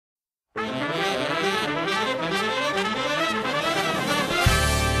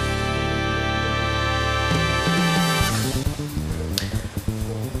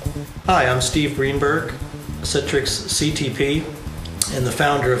Hi, I'm Steve Greenberg, Citrix CTP, and the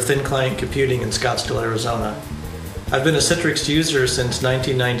founder of Thin Client Computing in Scottsdale, Arizona. I've been a Citrix user since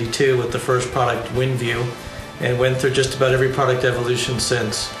 1992 with the first product, WinView, and went through just about every product evolution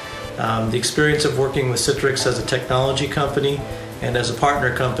since. The experience of working with Citrix as a technology company and as a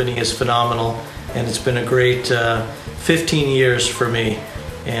partner company is phenomenal, and it's been a great 15 years for me.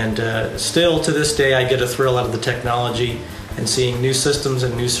 And still to this day I get a thrill out of the technology and seeing new systems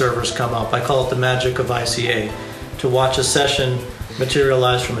and new servers come up. I call it the magic of ICA, to watch a session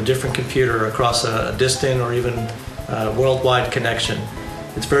materialize from a different computer across a distant or even worldwide connection.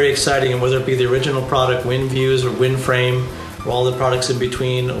 It's very exciting, and whether it be the original product, WinViews or WinFrame, or all the products in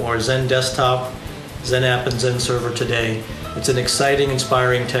between, or Zen Desktop, Zen App, and Zen Server today, it's an exciting,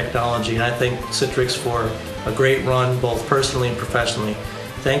 inspiring technology, and I thank Citrix for a great run, both personally and professionally.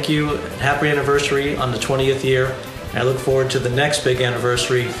 Thank you, and happy anniversary on the 20th year. I look forward to the next big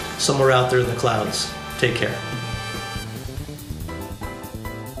anniversary somewhere out there in the clouds. Take care.